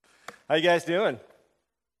How you guys doing?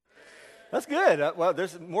 That's good. Well,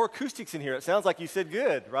 there's more acoustics in here. It sounds like you said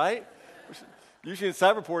good, right? Usually in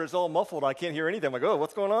Cyberport, it's all muffled. I can't hear anything. I'm like, oh,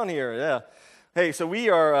 what's going on here? Yeah. Hey, so we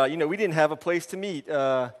are, we didn't have a place to meet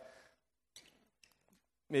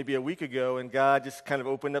maybe a week ago, and God just kind of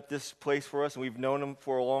opened up this place for us, and we've known Him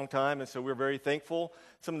for a long time, and so we're very thankful.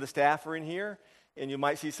 Some of the staff are in here, and you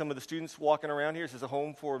might see some of the students walking around here. This is a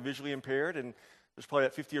home for visually impaired, and there's probably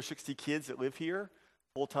about 50 or 60 kids that live here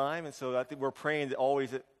full time, and so I think we're praying that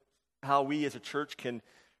always that how we as a church can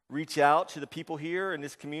reach out to the people here in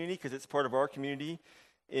this community, because it's part of our community,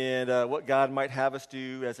 and what God might have us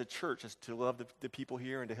do as a church is to love the people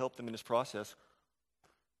here and to help them in this process.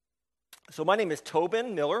 So my name is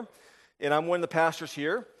Tobin Miller, and I'm one of the pastors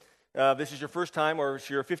here. This is your first time, or it's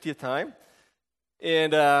your 50th time,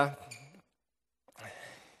 and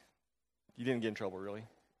you didn't get in trouble, really?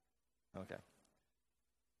 Okay.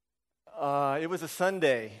 It was a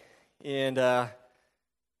Sunday, and I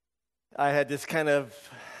had this kind of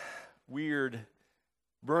weird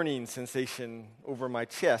burning sensation over my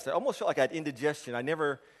chest. I almost felt like I had indigestion. I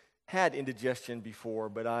never had indigestion before,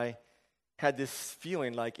 but I had this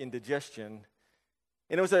feeling like indigestion.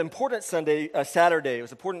 And it was an important Saturday. It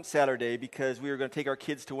was an important Saturday because we were going to take our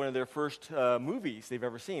kids to one of their first movies they've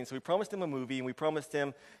ever seen. So we promised them a movie, and we promised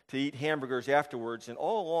them to eat hamburgers afterwards. And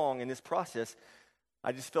all along in this process,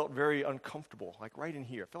 I just felt very uncomfortable, like right in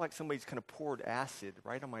here. I felt like somebody's kind of poured acid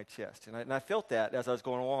right on my chest. And I felt that as I was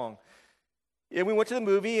going along. And we went to the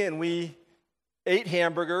movie, and we ate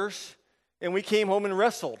hamburgers, and we came home and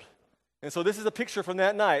wrestled. And so this is a picture from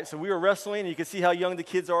that night. So we were wrestling, and you can see how young the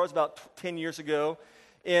kids are. It was about 10 years ago.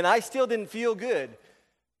 And I still didn't feel good.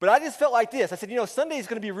 But I just felt like this. I said, Sunday is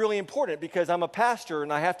going to be really important because I'm a pastor,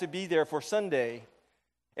 and I have to be there for Sunday.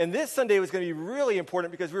 And this Sunday was going to be really important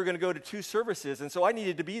because we were going to go to 2 services. And so I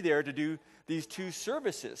needed to be there to do these 2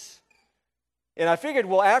 services. And I figured,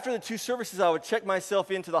 well, after the 2 services, I would check myself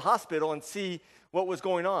into the hospital and see what was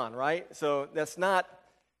going on, right? So that's not,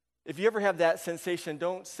 if you ever have that sensation,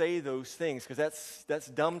 don't say those things because that's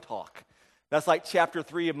dumb talk. That's like chapter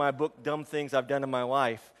 3 of my book, Dumb Things I've Done in My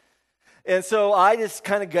Life. And so I just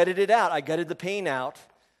kind of gutted it out. I gutted the pain out.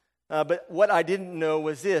 But what I didn't know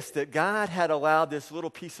was this, that God had allowed this little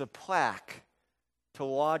piece of plaque to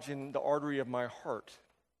lodge in the artery of my heart.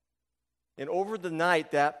 And over the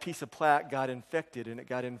night, that piece of plaque got infected, and it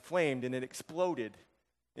got inflamed, and it exploded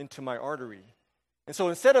into my artery. And so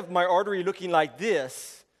instead of my artery looking like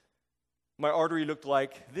this, my artery looked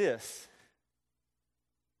like this.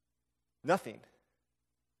 Nothing.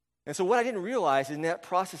 And so what I didn't realize in that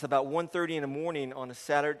process, about 1:30 in the morning on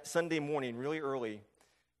a Sunday morning, really early,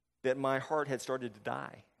 that my heart had started to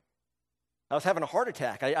die. I was having a heart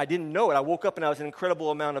attack. I didn't know it. I woke up and I was in an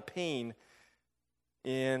incredible amount of pain,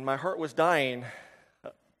 and my heart was dying.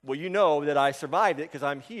 Well, you know that I survived it because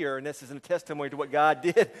I'm here, and this is a testimony to what God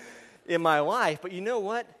did in my life. But you know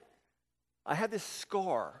what? I have this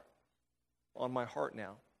scar on my heart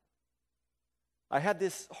now. I have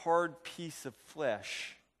this hard piece of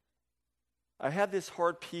flesh. I have this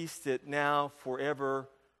hard piece that now forever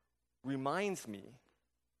reminds me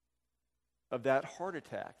of that heart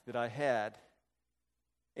attack that I had.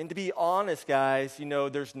 And to be honest, guys,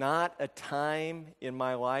 there's not a time in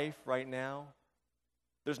my life right now.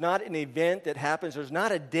 There's not an event that happens. There's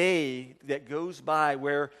not a day that goes by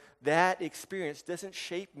where that experience doesn't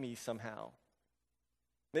shape me somehow.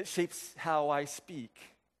 It shapes how I speak.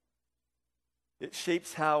 It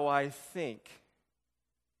shapes how I think.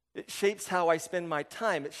 It shapes how I spend my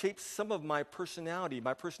time. It shapes some of my personality.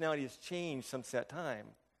 My personality has changed since that time.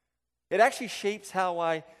 It actually shapes how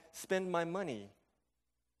I spend my money.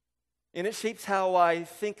 And it shapes how I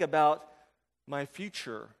think about my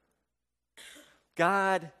future.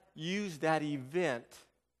 God used that event.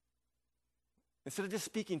 Instead of just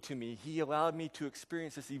speaking to me, He allowed me to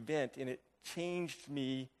experience this event, and it changed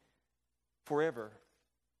me forever.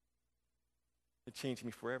 It changed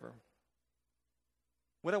me forever.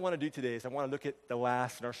 What I want to do today is I want to look at the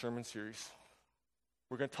last in our sermon series.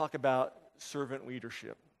 We're going to talk about servant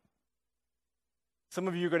leadership. Some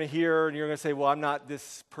of you are going to hear and you're going to say, well, I'm not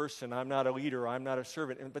this person. I'm not a leader. I'm not a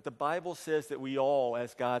servant. But the Bible says that we all,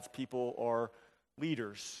 as God's people, are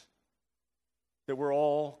leaders. That we're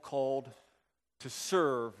all called to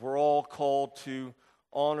serve. We're all called to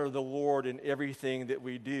honor the Lord in everything that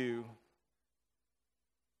we do.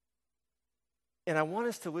 And I want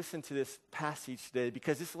us to listen to this passage today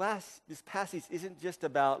because this passage isn't just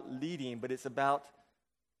about leading, but it's about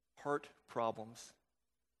heart problems.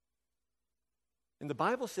 And the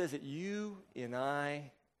Bible says that you and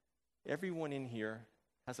I, everyone in here,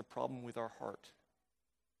 has a problem with our heart.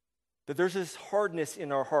 That there's this hardness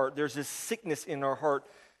in our heart. There's this sickness in our heart.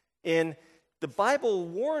 And the Bible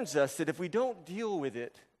warns us that if we don't deal with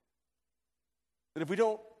it, that if we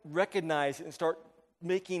don't recognize it and start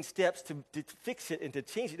making steps to fix it and to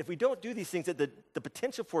change it, if we don't do these things, that the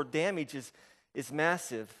potential for damage is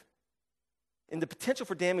massive. And the potential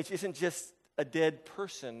for damage isn't just a dead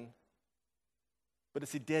person, but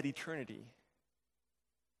it's a dead eternity.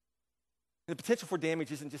 And the potential for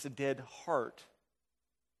damage isn't just a dead heart,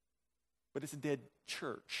 but it's a dead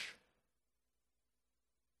church.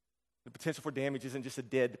 The potential for damage isn't just a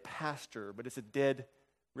dead pastor, but it's a dead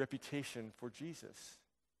reputation for Jesus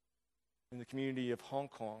in the community of Hong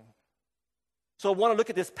Kong. So I want to look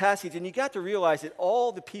at this passage, and you got to realize that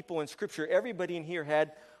all the people in Scripture, everybody in here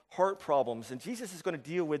had heart problems, and Jesus is going to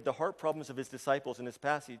deal with the heart problems of his disciples in this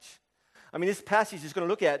passage. I mean, this passage is going to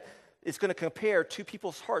look at, it's going to compare two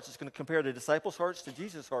people's hearts. It's going to compare the disciples' hearts to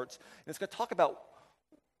Jesus' hearts, and it's going to talk about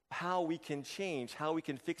how we can change, how we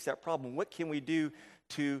can fix that problem. What can we do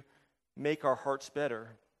to make our hearts better?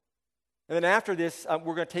 And then after this,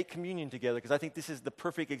 we're going to take communion together, because I think this is the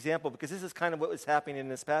perfect example, because this is kind of what was happening in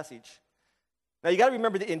this passage. Now, you got to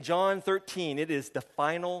remember that in John 13, it is the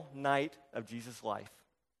final night of Jesus' life.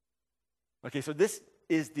 Okay, so this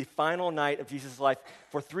is the final night of Jesus' life.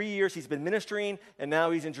 For 3 years, he's been ministering, and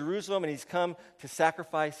now he's in Jerusalem, and he's come to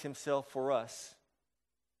sacrifice himself for us.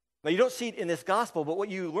 Now, you don't see it in this gospel, but what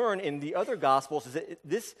you learn in the other gospels is that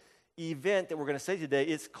this event that we're going to say today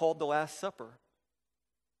is called the Last Supper.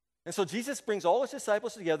 And so Jesus brings all his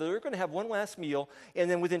disciples together. They're going to have one last meal, and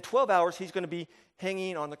then within 12 hours, he's going to be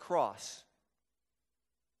hanging on the cross.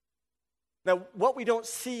 Now, what we don't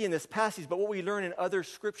see in this passage, but what we learn in other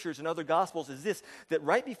scriptures and other gospels is this, that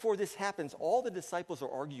right before this happens, all the disciples are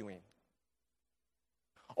arguing.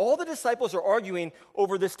 All the disciples are arguing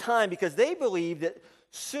over this time because they believe that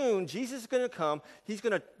soon Jesus is going to come. He's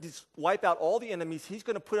going to just wipe out all the enemies. He's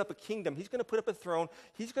going to put up a kingdom. He's going to put up a throne.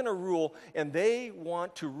 He's going to rule, and they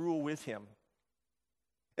want to rule with him.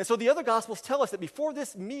 And so the other gospels tell us that before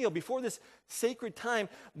this meal, before this sacred time,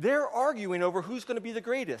 they're arguing over who's going to be the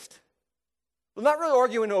greatest. Well, not really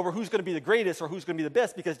arguing over who's going to be the greatest or who's going to be the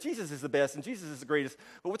best, because Jesus is the best and Jesus is the greatest.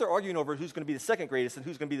 But what they're arguing over is who's going to be the second greatest and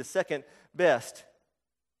who's going to be the second best.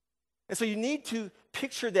 And so you need to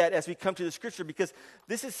picture that as we come to the scripture, because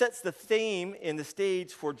this sets the theme and the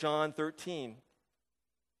stage for John 13.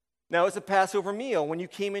 Now, it's a Passover meal. When you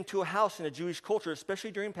came into a house in a Jewish culture,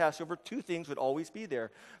 especially during Passover, two things would always be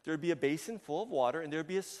there. There would be a basin full of water, and there would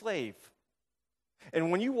be a slave.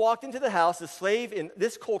 And when you walked into the house, the slave in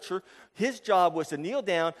this culture, his job was to kneel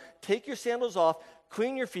down, take your sandals off,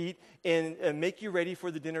 clean your feet, and make you ready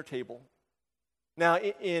for the dinner table. Now,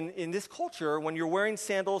 in this culture, when you're wearing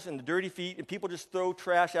sandals and the dirty feet, and people just throw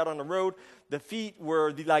trash out on the road, the feet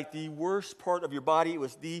were the worst part of your body.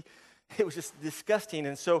 It was just disgusting.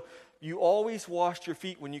 And so you always washed your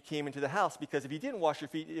feet when you came into the house, because if you didn't wash your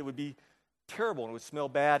feet, it would be terrible, and it would smell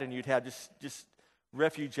bad, and you'd have just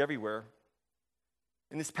refuge everywhere.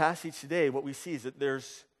 In this passage today, what we see is that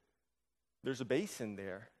there's a basin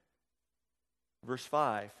there, verse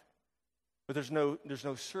 5, but there's no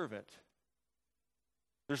servant.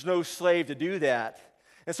 There's no slave to do that.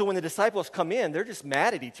 And so when the disciples come in, they're just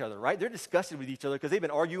mad at each other, right? They're disgusted with each other because they've been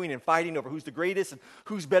arguing and fighting over who's the greatest and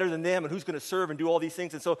who's better than them and who's going to serve and do all these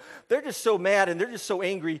things. And so they're just so mad and they're just so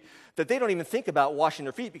angry that they don't even think about washing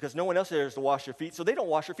their feet, because no one else there is to wash their feet. So they don't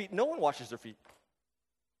wash their feet. No one washes their feet.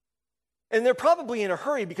 And they're probably in a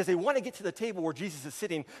hurry because they want to get to the table where Jesus is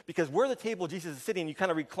sitting, because where the table Jesus is sitting, you kind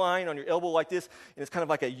of recline on your elbow like this, and it's kind of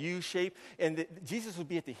like a U shape, and Jesus would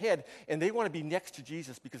be at the head, and they want to be next to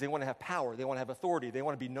Jesus because they want to have power, they want to have authority, they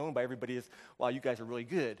want to be known by everybody as, wow, you guys are really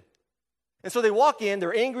good. And so they walk in,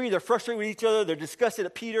 they're angry, they're frustrated with each other, they're disgusted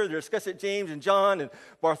at Peter, they're disgusted at James and John and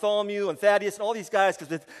Bartholomew and Thaddeus and all these guys,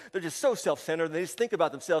 because they're just so self-centered, they just think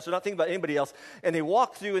about themselves, they're not thinking about anybody else, and they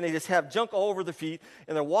walk through and they just have junk all over their feet,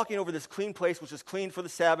 and they're walking over this clean place, which is clean for the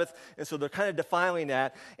Sabbath, and so they're kind of defiling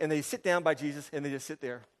that, and they sit down by Jesus, and they just sit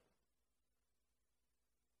there.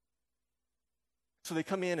 So they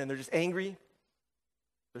come in, and they're just angry,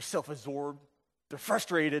 they're self-absorbed, they're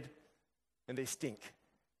frustrated, and they stink.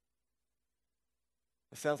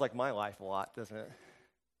 It sounds like my life a lot, doesn't it?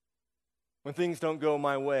 When things don't go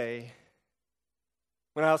my way,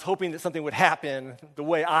 when I was hoping that something would happen the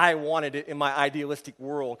way I wanted it in my idealistic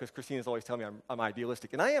world, because Christina's always telling me I'm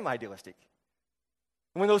idealistic, and I am idealistic.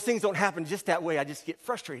 And when those things don't happen just that way, I just get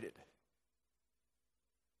frustrated.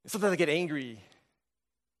 And sometimes I get angry.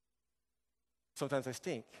 Sometimes I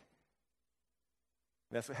stink.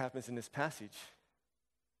 And that's what happens in this passage.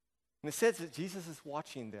 And it says that Jesus is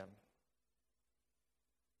watching them.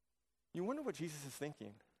 You wonder what Jesus is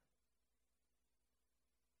thinking.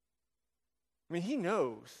 I mean, he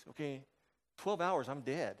knows, okay, 12 hours, I'm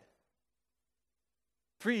dead.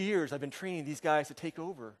 3 years, I've been training these guys to take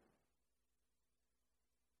over.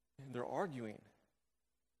 And they're arguing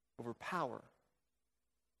over power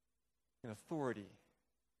and authority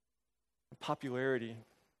and popularity.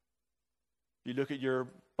 If you look at your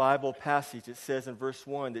Bible passage, it says in verse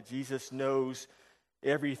 1 that Jesus knows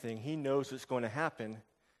everything. He knows what's going to happen.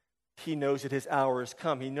 He knows that his hour has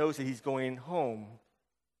come. He knows that he's going home.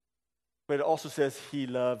 But it also says he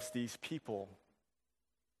loves these people.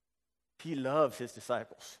 He loves his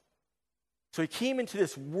disciples. So he came into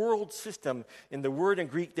this world system, and the word in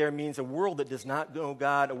Greek there means a world that does not know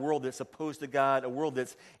God, a world that's opposed to God, a world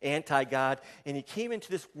that's anti-God. And he came into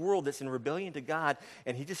this world that's in rebellion to God,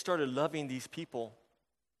 and he just started loving these people.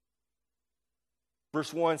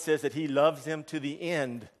 Verse 1 says that he loves them to the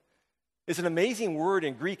end. It's an amazing word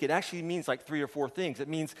in Greek. It actually means like 3 or 4 things. It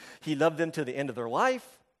means he loved them to the end of their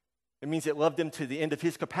life. It means it loved them to the end of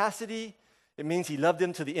his capacity. It means he loved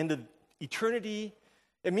them to the end of eternity.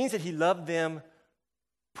 It means that he loved them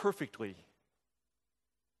perfectly.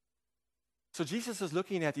 So Jesus is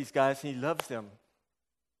looking at these guys and he loves them.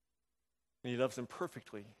 And he loves them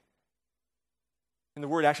perfectly. And the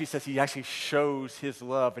word actually says he actually shows his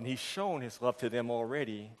love, and he's shown his love to them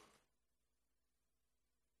already.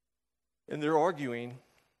 And they're arguing.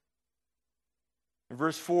 In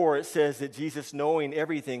verse 4, it says that Jesus, knowing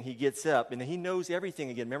everything, he gets up. And he knows everything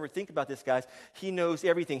again. Remember, think about this, guys. He knows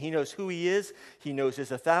everything. He knows who he is. He knows his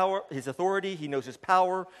authority. He knows his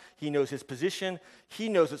power. He knows his position. He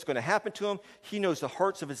knows what's going to happen to him. He knows the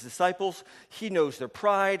hearts of his disciples. He knows their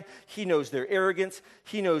pride. He knows their arrogance.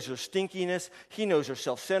 He knows their stinkiness. He knows their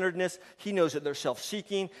self-centeredness. He knows that they're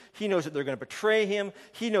self-seeking. He knows that they're going to betray him.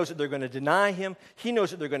 He knows that they're going to deny him. He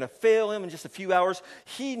knows that they're going to fail him in just a few hours.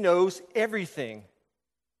 He knows everything.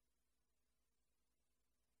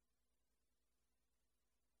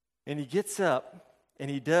 And he gets up and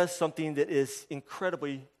he does something that is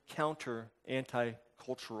incredibly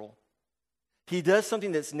anti-cultural. He does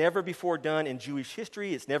something that's never before done in Jewish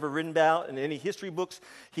history. It's never written about in any history books.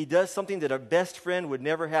 He does something that a best friend would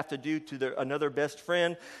never have to do to another best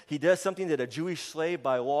friend. He does something that a Jewish slave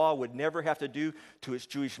by law would never have to do to his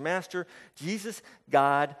Jewish master. Jesus,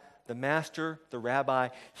 God, the master, the rabbi,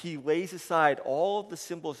 he lays aside all of the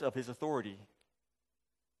symbols of his authority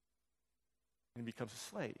and becomes a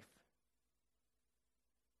slave.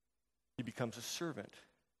 He becomes a servant.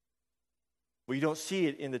 Well, you don't see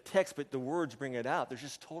it in the text, but the words bring it out. There's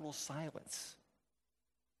just total silence.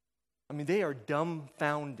 I mean, they are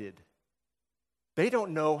dumbfounded. They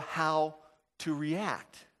don't know how to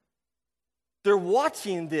react. They're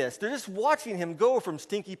watching this. They're just watching him go from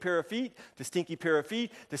stinky pair of feet to stinky pair of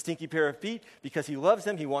feet to stinky pair of feet because he loves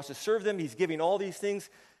them. He wants to serve them. He's giving all these things.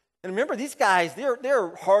 And remember, these guys,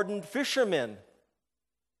 they're hardened fishermen.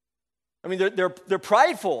 I mean, they're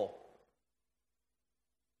prideful.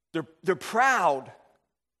 They're proud.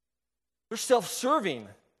 They're self-serving.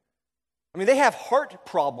 I mean, they have heart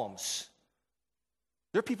problems.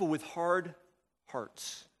 They're people with hard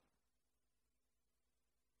hearts.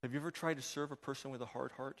 Have you ever tried to serve a person with a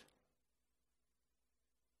hard heart?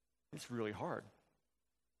 It's really hard.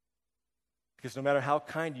 Because no matter how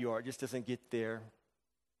kind you are, it just doesn't get there.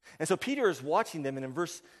 And so Peter is watching them, and in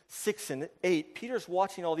verse 6 and 8, Peter's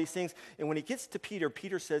watching all these things, and when he gets to Peter,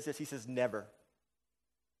 Peter says this, he says, never.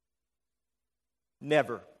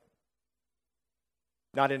 Never.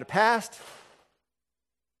 Not in the past,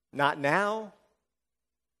 not now,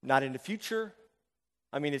 not in the future.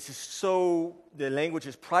 I mean, it's just so, the language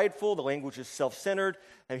is prideful, the language is self-centered,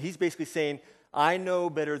 and he's basically saying, I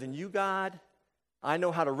know better than you, God. I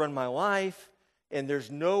know how to run my life, and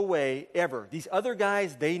there's no way ever. These other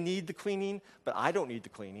guys, they need the cleaning, but I don't need the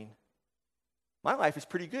cleaning. My life is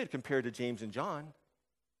pretty good compared to James and John.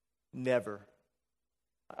 Never.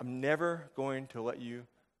 I'm never going to let you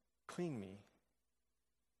clean me.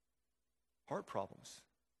 Heart problems.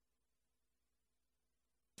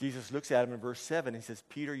 Jesus looks at him in verse 7 and he says,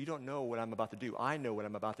 Peter, you don't know what I'm about to do. I know what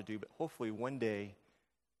I'm about to do, but hopefully one day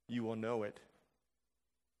you will know it.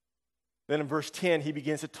 Then in verse 10, he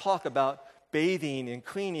begins to talk about bathing and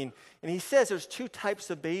cleaning, and he says there's 2 types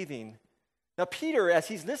of bathing. Now Peter, as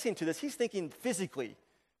he's listening to this, he's thinking physically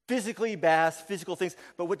baths, physical things.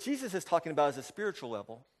 But what Jesus is talking about is a spiritual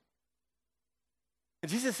level.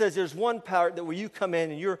 And Jesus says there's one part that where you come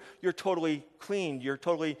in and you're totally cleaned, you're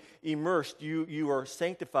totally immersed, you are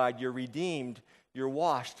sanctified, you're redeemed, you're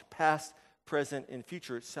washed, past, present, and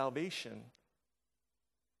future. It's salvation.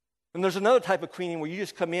 And there's another type of cleaning where you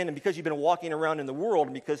just come in, and because you've been walking around in the world,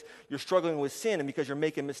 and because you're struggling with sin, and because you're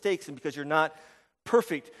making mistakes, and because you're not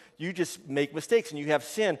perfect. You just make mistakes and you have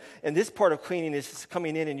sin. And this part of cleaning is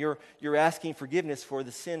coming in and you're asking forgiveness for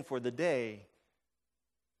the sin for the day.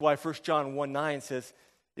 Why 1 John 1:9 says,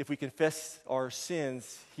 if we confess our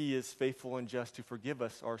sins, he is faithful and just to forgive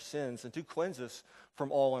us our sins and to cleanse us from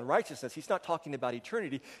all unrighteousness. He's not talking about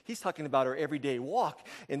eternity. He's talking about our everyday walk.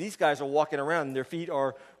 And these guys are walking around and their feet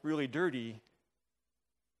are really dirty.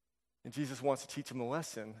 And Jesus wants to teach them a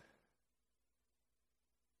lesson.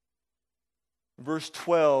 Verse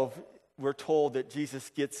 12, we're told that Jesus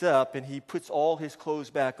gets up and he puts all his clothes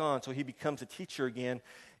back on, so he becomes a teacher again.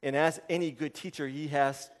 And as any good teacher, he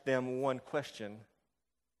asks them one question.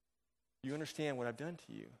 You understand what I've done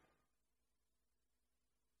to you?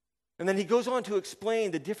 And then he goes on to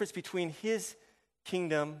explain the difference between his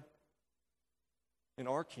kingdom and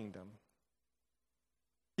our kingdom.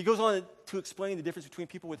 He goes on to explain the difference between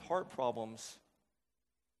people with heart problems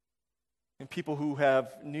and people who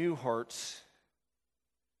have new hearts.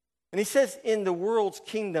 And he says in the world's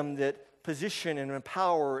kingdom that position and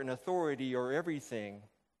power and authority are everything.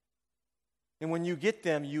 And when you get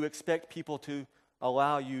them, you expect people to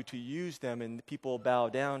allow you to use them and people bow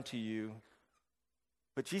down to you.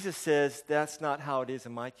 But Jesus says that's not how it is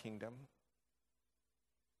in my kingdom.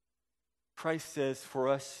 Christ says for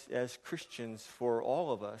us as Christians, for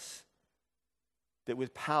all of us, that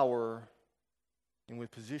with power and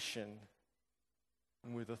with position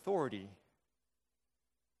and with authority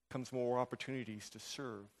comes more opportunities to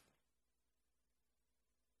serve.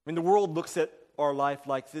 I mean, the world looks at our life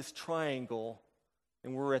like this triangle,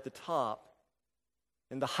 and we're at the top.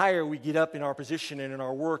 And the higher we get up in our position and in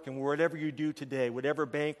our work, and whatever you do today, whatever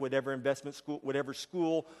bank, whatever investment school, whatever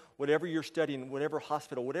you're studying, whatever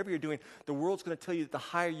hospital, whatever you're doing, the world's going to tell you that the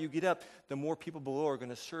higher you get up, the more people below are going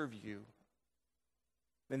to serve you.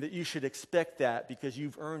 And that you should expect that because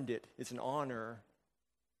you've earned it. It's an honor.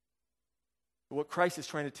 But what Christ is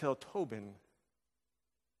trying to tell Tobin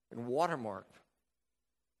and Watermark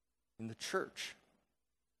in the church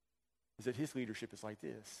is that his leadership is like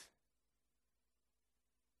this.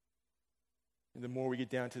 And the more we get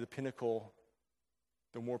down to the pinnacle,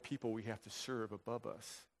 the more people we have to serve above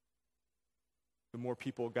us. The more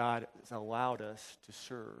people God has allowed us to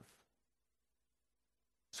serve.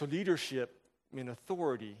 So leadership and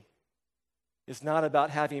authority is not about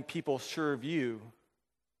having people serve you.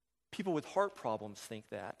 People with heart problems think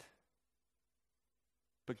that.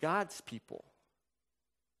 But God's people,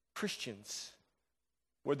 Christians,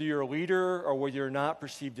 whether you're a leader or whether you're not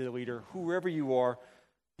perceived as a leader, whoever you are,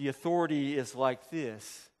 the authority is like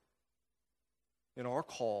this. And our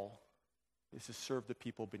call is to serve the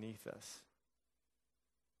people beneath us.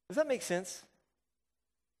 Does that make sense?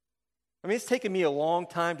 I mean, it's taken me a long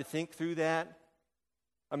time to think through that.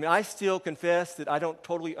 I mean, I still confess that I don't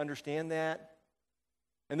totally understand that.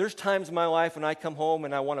 And there's times in my life when I come home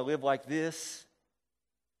and I want to live like this.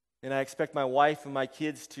 And I expect my wife and my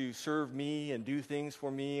kids to serve me and do things for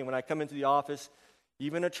me. And when I come into the office,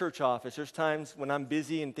 even a church office, there's times when I'm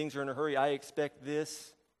busy and things are in a hurry, I expect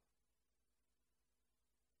this.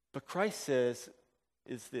 But Christ says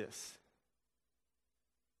is this.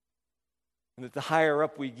 And that the higher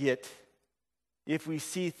up we get, if we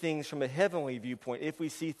see things from a heavenly viewpoint, if we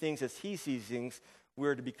see things as he sees things,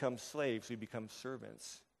 we're to become slaves, we become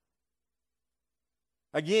servants.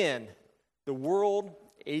 Again, the world,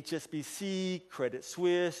 HSBC, Credit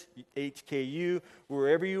Suisse, HKU,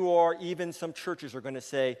 wherever you are, even some churches are going to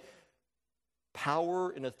say,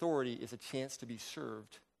 power and authority is a chance to be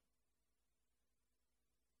served.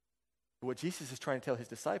 But what Jesus is trying to tell his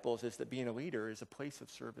disciples is that being a leader is a place of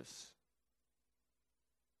service.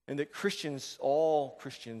 And that Christians, all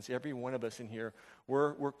Christians, every one of us in here,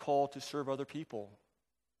 we're called to serve other people.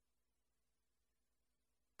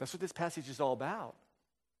 That's what this passage is all about.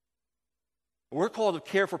 We're called to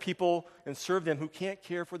care for people and serve them who can't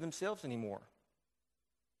care for themselves anymore.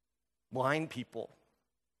 Blind people,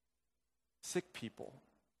 sick people,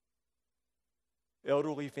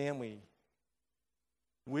 elderly family,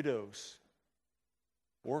 widows,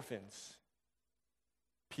 orphans,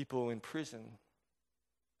 people in prison.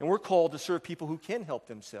 And we're called to serve people who can help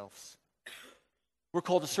themselves. We're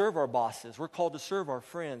called to serve our bosses. We're called to serve our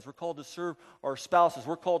friends. We're called to serve our spouses.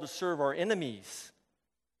 We're called to serve our enemies.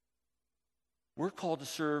 We're called to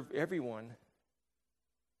serve everyone.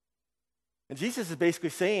 And Jesus is basically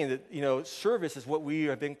saying that, service is what we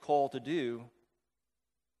have been called to do.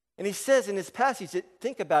 And he says in this passage that,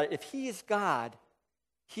 think about it, if he is God,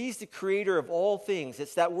 he's the creator of all things.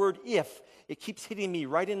 It's that word if. It keeps hitting me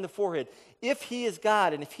right in the forehead. If he is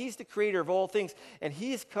God and if he's the creator of all things and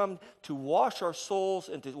he has come to wash our souls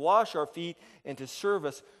and to wash our feet and to serve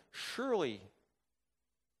us, surely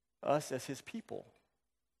us as his people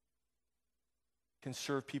can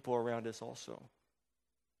serve people around us also.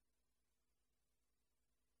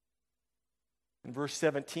 In verse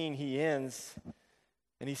 17, he ends,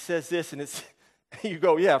 and he says this, and it's, you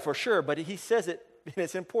go, yeah, for sure, but he says it, and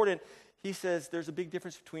it's important. He says there's a big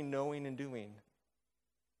difference between knowing and doing.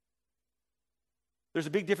 There's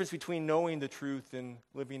a big difference between knowing the truth and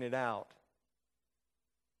living it out.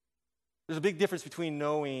 There's a big difference between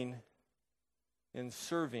knowing and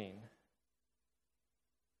serving.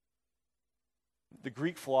 The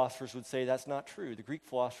Greek philosophers would say that's not true. The Greek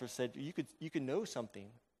philosophers said you could know something,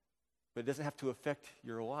 but it doesn't have to affect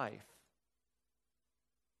your life.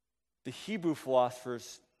 The Hebrew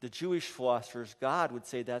philosophers, the Jewish philosophers, God would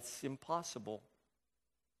say that's impossible.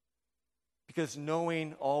 Because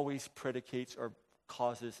knowing always predicates or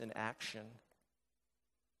causes an action.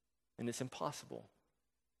 And it's impossible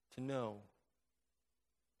to know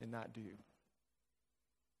and not do.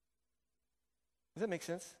 Does that make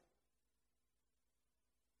sense?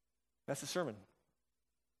 That's the sermon.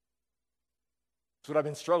 It's what I've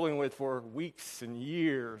been struggling with for weeks and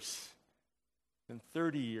years, and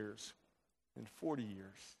 30 years, and 40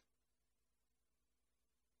 years.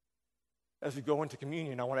 As we go into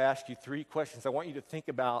communion, I want to ask you 3 questions. I want you to think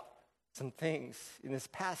about some things in this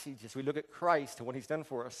passage as we look at Christ and what he's done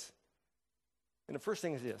for us. And the first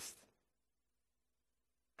thing is this.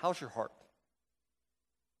 How's your heart?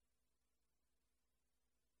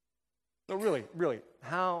 No, really,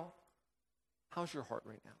 how's your heart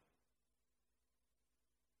right now?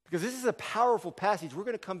 Because this is a powerful passage. We're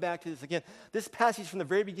going to come back to this again. This passage from the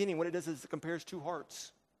very beginning, what it does is it compares 2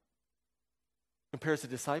 hearts. It compares the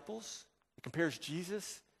disciples. It compares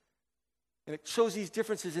Jesus. And it shows these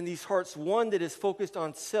differences in these hearts. One that is focused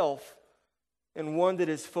on self and one that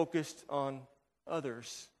is focused on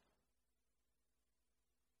others.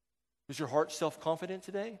 Is your heart self-confident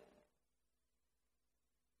today?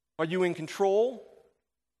 Are you in control?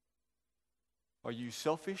 Are you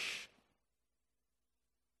selfish?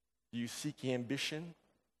 Do you seek ambition?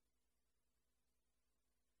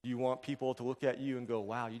 Do you want people to look at you and go,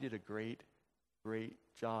 wow, you did a great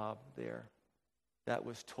job there. That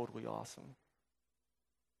was totally awesome.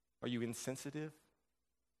 Are you insensitive?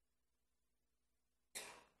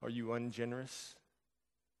 Are you ungenerous?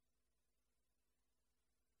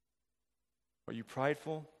 Are you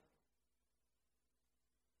prideful?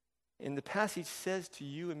 And the passage says to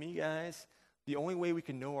you and me, guys, the only way we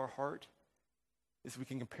can know our heart is we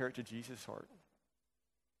can compare it to Jesus' heart.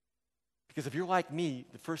 Because if you're like me,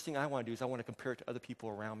 the first thing I want to do is I want to compare it to other people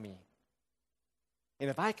around me. And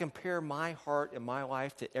if I compare my heart and my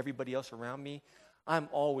life to everybody else around me, I'm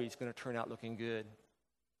always going to turn out looking good.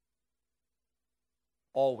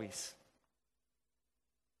 Always.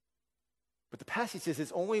 But the passage says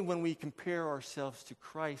it's only when we compare ourselves to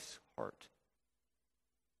Christ's heart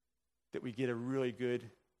that we get a really good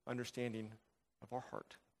understanding of our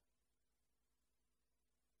heart.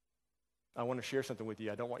 I want to share something with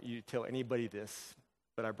you. I don't want you to tell anybody this,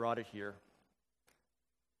 but I brought it here.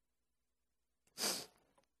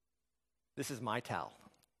 This is my towel.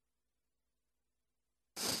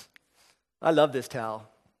 I love this towel.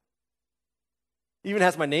 Even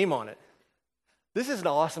has my name on it. This is an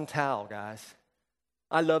awesome towel, guys.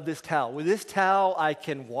 I love this towel. With this towel, I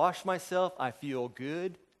can wash myself. I feel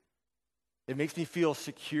good. It makes me feel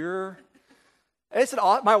secure.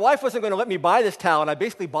 My wife wasn't going to let me buy this towel, and I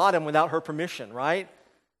basically bought him without her permission, right?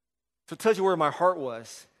 So it tells you where my heart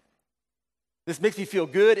was. This makes me feel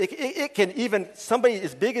good. It can even, somebody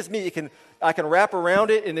as big as me, I can wrap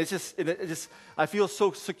around it, and I feel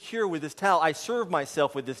so secure with this towel. I serve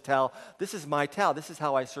myself with this towel. This is my towel. This is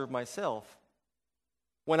how I serve myself.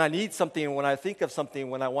 When I need something, when I think of something,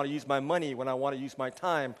 when I want to use my money, when I want to use my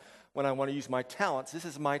time, when I want to use my talents, this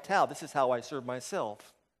is my towel. This is how I serve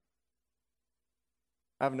myself.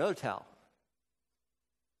 I have another towel.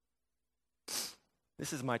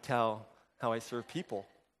 This is my towel, how I serve people.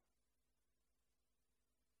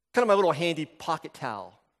 Kind of my little handy pocket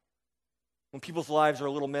towel. When people's lives are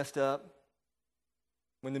a little messed up,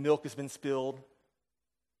 when the milk has been spilled,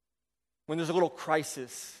 when there's a little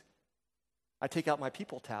crisis, I take out my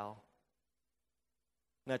people towel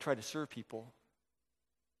and I try to serve people,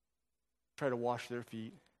 try to wash their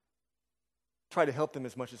feet, try to help them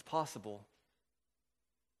as much as possible.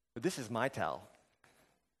 But this is my towel.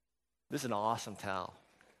 This is an awesome towel.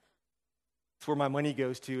 It's where my money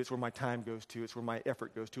goes to. It's where my time goes to. It's where my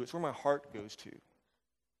effort goes to. It's where my heart goes to.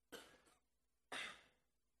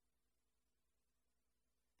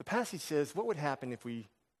 The passage says, what would happen if we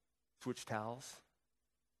switched towels?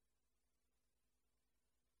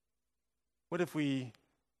 What if we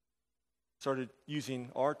started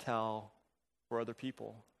using our towel for other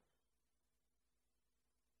people?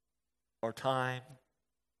 our time,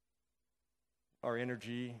 our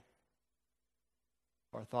energy,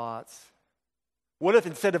 our thoughts? What if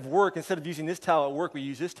instead of using this towel at work, we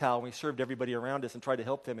use this towel and we served everybody around us and tried to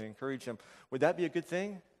help them and encourage them? Would that be a good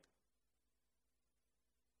thing?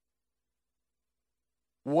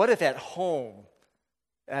 What if at home,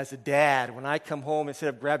 as a dad, when I come home, instead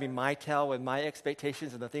of grabbing my towel with my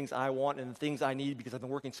expectations and the things I want and the things I need because I've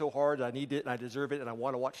been working so hard, I need it and I deserve it and I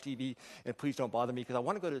want to watch TV and please don't bother me because I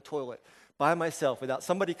want to go to the toilet by myself without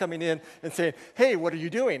somebody coming in and saying, hey, what are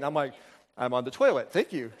you doing? I'm like, I'm on the toilet,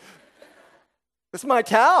 thank you. It's my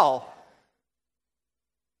towel.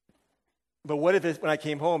 But what if when I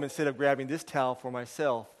came home, instead of grabbing this towel for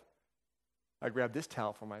myself, I grabbed this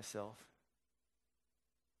towel for myself?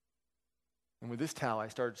 And with this towel, I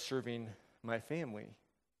started serving my family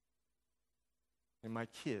and my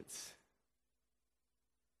kids.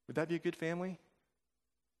 Would that be a good family?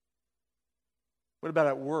 What about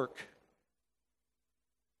at work?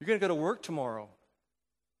 You're going to go to work tomorrow.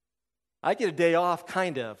 I get a day off,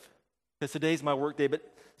 kind of, because today's my work day, but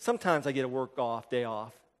sometimes I get a day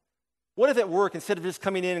off. What if at work, instead of just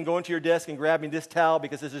coming in and going to your desk and grabbing this towel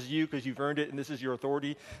because this is you, because you've earned it, and this is your authority,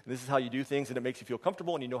 and this is how you do things, and it makes you feel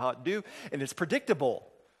comfortable, and you know how to do, and it's predictable.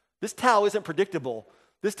 This towel isn't predictable.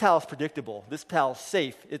 This towel is predictable. This towel is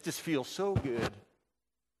safe. It just feels so good.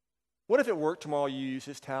 What if at work tomorrow you use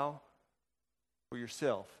this towel for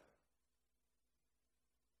yourself?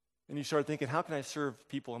 And you start thinking, how can I serve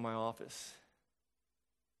people in my office?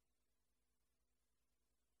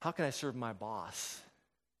 How can I serve my boss?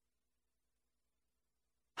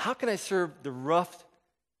 How can I serve the rough,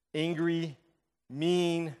 angry,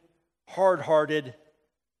 mean, hard-hearted,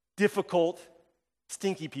 difficult,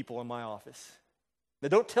 stinky people in my office? Now,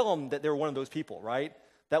 don't tell them that they're one of those people, right?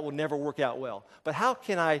 That will never work out well. But how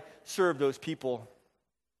can I serve those people?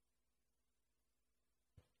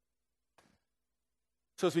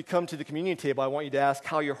 So as we come to the communion table, I want you to ask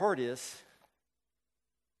how your heart is.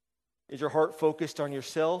 Is your heart focused on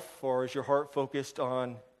yourself, or is your heart focused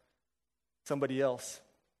on somebody else?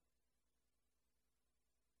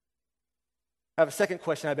 I have a second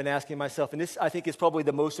question I've been asking myself, and this, I think, is probably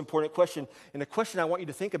the most important question, and the question I want you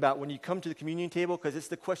to think about when you come to the communion table, because it's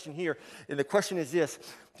the question here, and the question is this: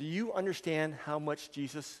 do you understand how much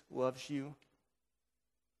Jesus loves you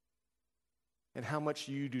and how much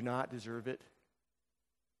you do not deserve it?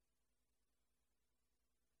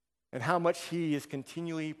 And how much He is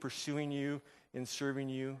continually pursuing you and serving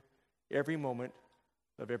you every moment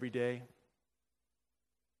of every day?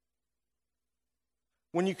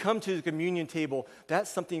 When you come to the communion table, that's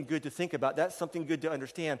something good to think about. That's something good to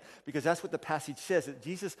understand, because that's what the passage says, that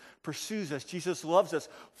Jesus pursues us. Jesus loves us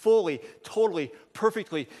fully, totally,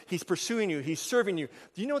 perfectly. He's pursuing you. He's serving you.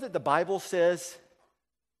 Do you know that the Bible says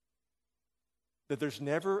that there's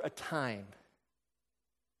never a time,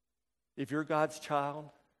 if you're God's child,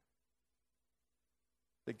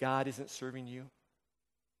 that God isn't serving you?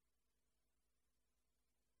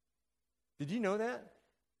 Did you know that?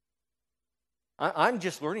 I'm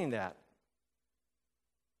just learning that.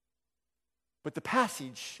 But the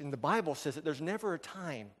passage in the Bible says that there's never a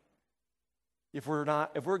time, if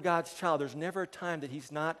we're God's child, there's never a time that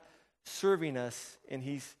He's not serving us and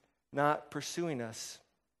He's not pursuing us.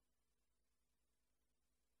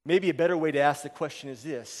 Maybe a better way to ask the question is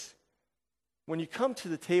this: when you come to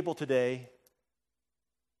the table today,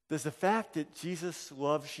 does the fact that Jesus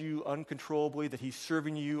loves you uncontrollably, that He's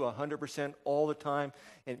serving you 100% all the time,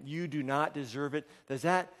 and you do not deserve it, does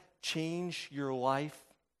that change your life?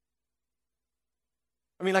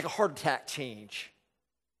 I mean, like a heart attack change.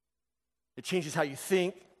 It changes how you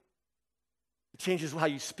think. It changes how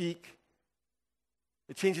you speak.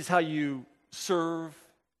 It changes how you serve.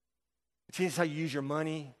 It changes how you use your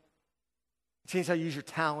money. It changes how you use your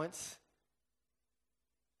talents.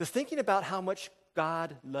 Does thinking about how much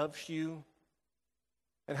God loves you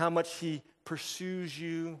and how much He pursues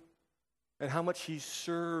you and how much He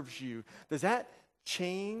serves you, does that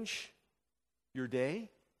change your day?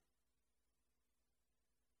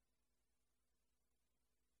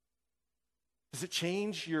 Does it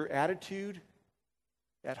change your attitude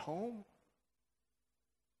at home?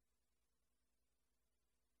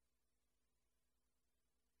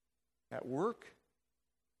 At work?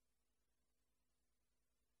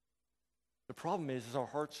 The problem is our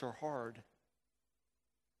hearts are hard.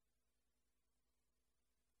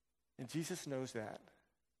 And Jesus knows that.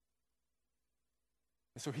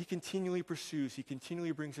 And so He continually pursues. He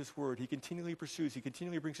continually brings His word. He continually pursues. He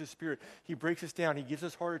continually brings His Spirit. He breaks us down. He gives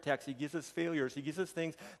us heart attacks. He gives us failures. He gives us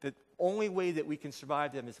things that only way that we can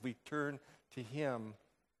survive them is if we turn to Him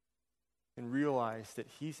and realize that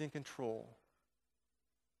He's in control.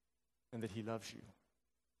 and that he loves you.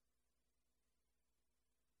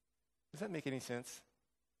 Does that make any sense?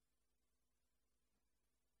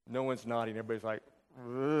 No one's nodding. Everybody's like,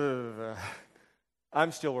 ugh.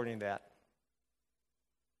 I'm still learning that.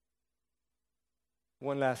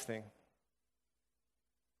 One last thing.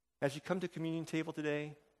 As you come to communion table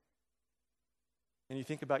today, and you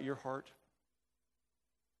think about your heart,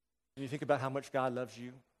 and you think about how much God loves you,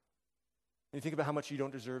 and you think about how much you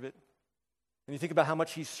don't deserve it, and you think about how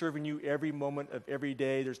much he's serving you every moment of every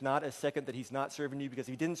day. There's not a second that he's not serving you, because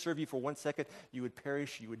if he didn't serve you for 1 second, you would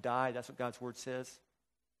perish, you would die. That's what God's word says.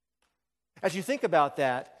 As you think about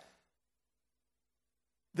that,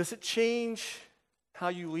 does it change how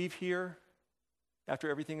you leave here after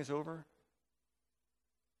everything is over?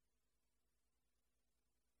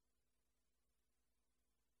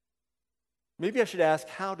 Maybe I should ask,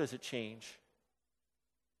 how does it change?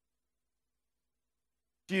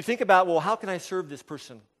 Do you think about, well, how can I serve this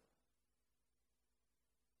person?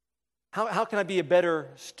 How can I be a better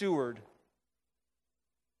steward?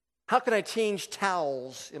 How can I change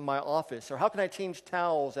towels in my office? Or how can I change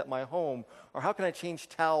towels at my home? Or how can I change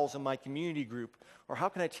towels in my community group? Or how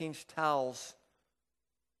can I change towels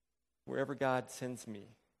wherever God sends me?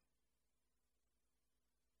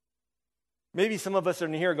 Maybe some of us are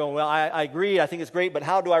in here going, well, I agree, I think it's great, but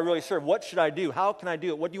how do I really serve? What should I do? How can I do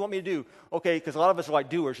it? What do you want me to do? Okay, because a lot of us are like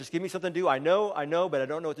doers. Just give me something to do. I know, but I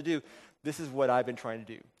don't know what to do. This is what I've been trying to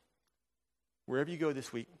do. Wherever you go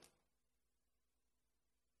this week,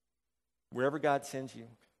 wherever God sends you,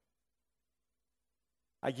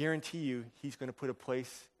 I guarantee you he's going to put a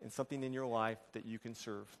place and something in your life that you can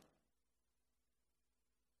serve.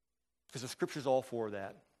 Because the scripture's all for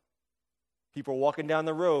that. People are walking down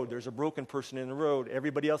the road. There's a broken person in the road.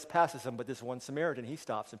 Everybody else passes him, but this one Samaritan, he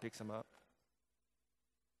stops and picks him up.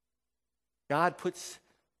 God puts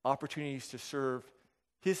opportunities to serve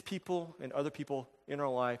his people and other people in our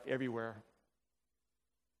life everywhere.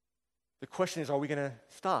 The question is, are we going to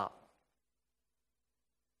stop?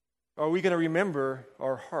 Are we going to remember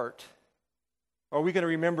our heart? Are we going to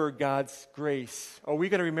remember God's grace? Are we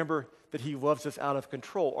going to remember that he loves us out of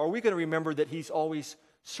control? Are we going to remember that he's always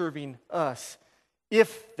serving us?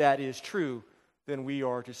 If that is true, then we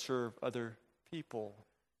are to serve other people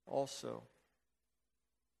also.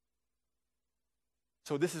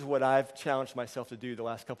 So this is what I've challenged myself to do the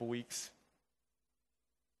last couple weeks.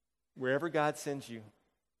 Wherever God sends you,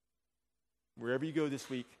 wherever you go this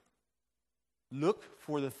week, look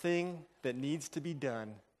for the thing that needs to be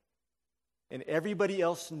done, and everybody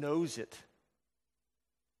else knows it,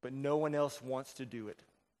 but no one else wants to do it.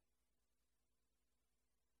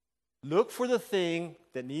 Look for the thing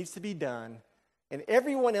that needs to be done, and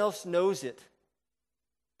everyone else knows it,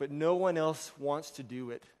 but no one else wants to do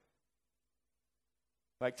it.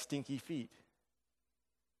 Like stinky feet.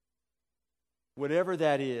 Whatever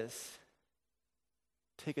that is,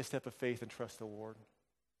 take a step of faith and trust the Lord.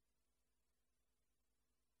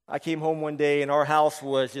 I came home one day and our house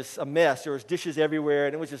was just a mess. There was dishes everywhere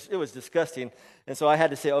and it was disgusting. And so I had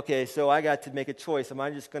to say, okay, so I got to make a choice. Am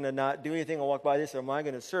I just going to not do anything or walk by this, or am I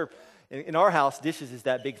going to serve? In our house, dishes is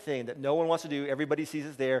that big thing that no one wants to do. Everybody sees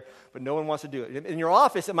it's there, but no one wants to do it. In your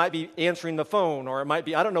office, it might be answering the phone, or it might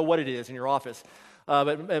be, I don't know what it is in your office.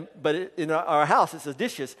 But in our house, it says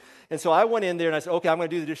dishes. And so I went in there and I said, okay, I'm going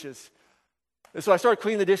to do the dishes. And so I started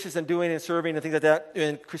cleaning the dishes and doing and serving and things like that.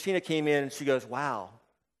 And Christina came in and she goes, wow.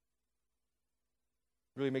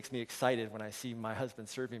 Really makes me excited when I see my husband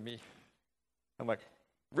serving me. I'm like,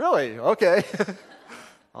 really? Okay.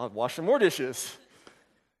 I'll wash some more dishes.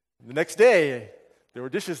 The next day, there were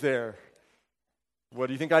dishes there. What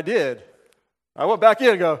do you think I did? I went back in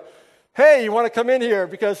and go, hey, you want to come in here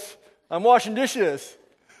because I'm washing dishes?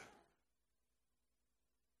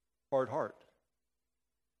 Hard heart.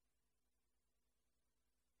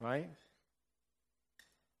 Right?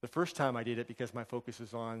 The first time I did it because my focus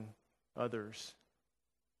was on others.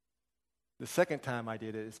 The second time I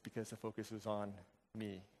did it is because the focus was on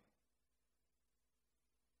me.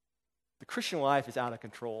 The Christian life is out of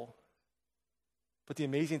control. But the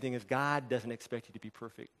amazing thing is God doesn't expect you to be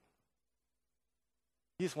perfect.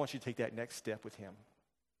 He just wants you to take that next step with him.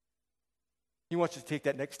 He wants you to take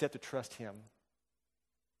that next step to trust him.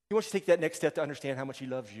 He wants you to take that next step to understand how much he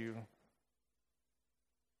loves you.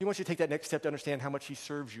 He wants you to take that next step to understand how much he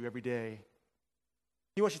serves you every day.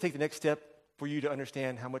 He wants you to take the next step for you to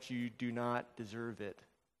understand how much you do not deserve it.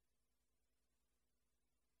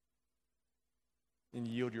 And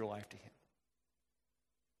yield your life to him.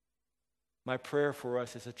 My prayer for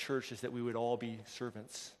us as a church is that we would all be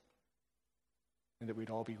servants and that we'd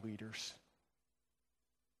all be leaders.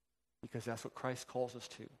 Because that's what Christ calls us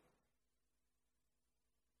to.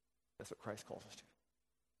 That's what Christ calls us to.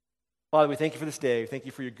 Father, we thank you for this day. We thank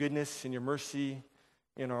you for your goodness and your mercy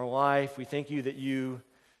in our life. We thank you that you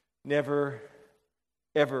never,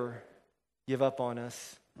 ever give up on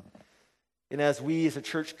us. And as we as a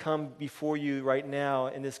church come before you right now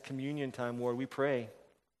in this communion time, Lord, we pray.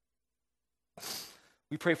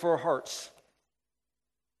 We pray for our hearts.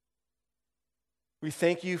 We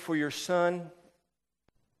thank you for your Son.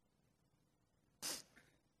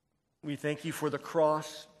 We thank you for the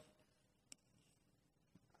cross.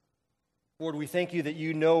 Lord, we thank you that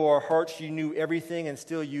you know our hearts, you knew everything, and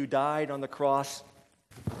still you died on the cross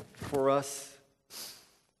for us.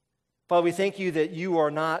 Father, we thank you that you are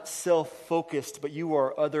not self-focused, but you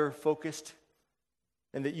are other-focused,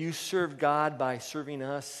 and that you serve God by serving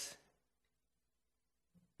us.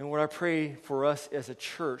 And Lord, I pray for us as a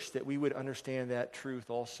church that we would understand that truth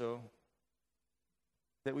also,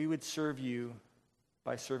 that we would serve you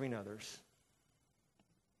by serving others.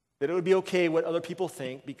 That it would be okay what other people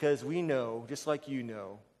think, because we know, just like you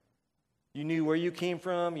know, you knew where you came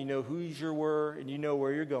from, you know who you were, and you know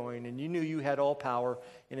where you're going, and you knew you had all power.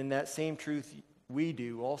 And in that same truth, we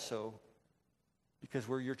do also, because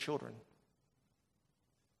we're your children.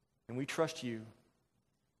 And we trust you.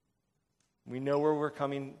 We know where we're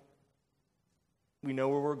coming. We know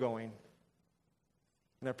where we're going.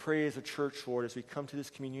 And I pray as a church, Lord, as we come to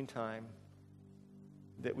this communion time,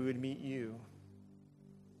 that we would meet you,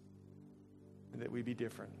 and that we'd be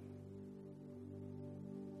different.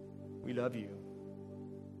 We love you.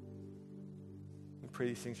 We pray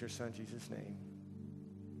these things in your Son, Jesus' name.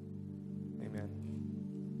 Amen.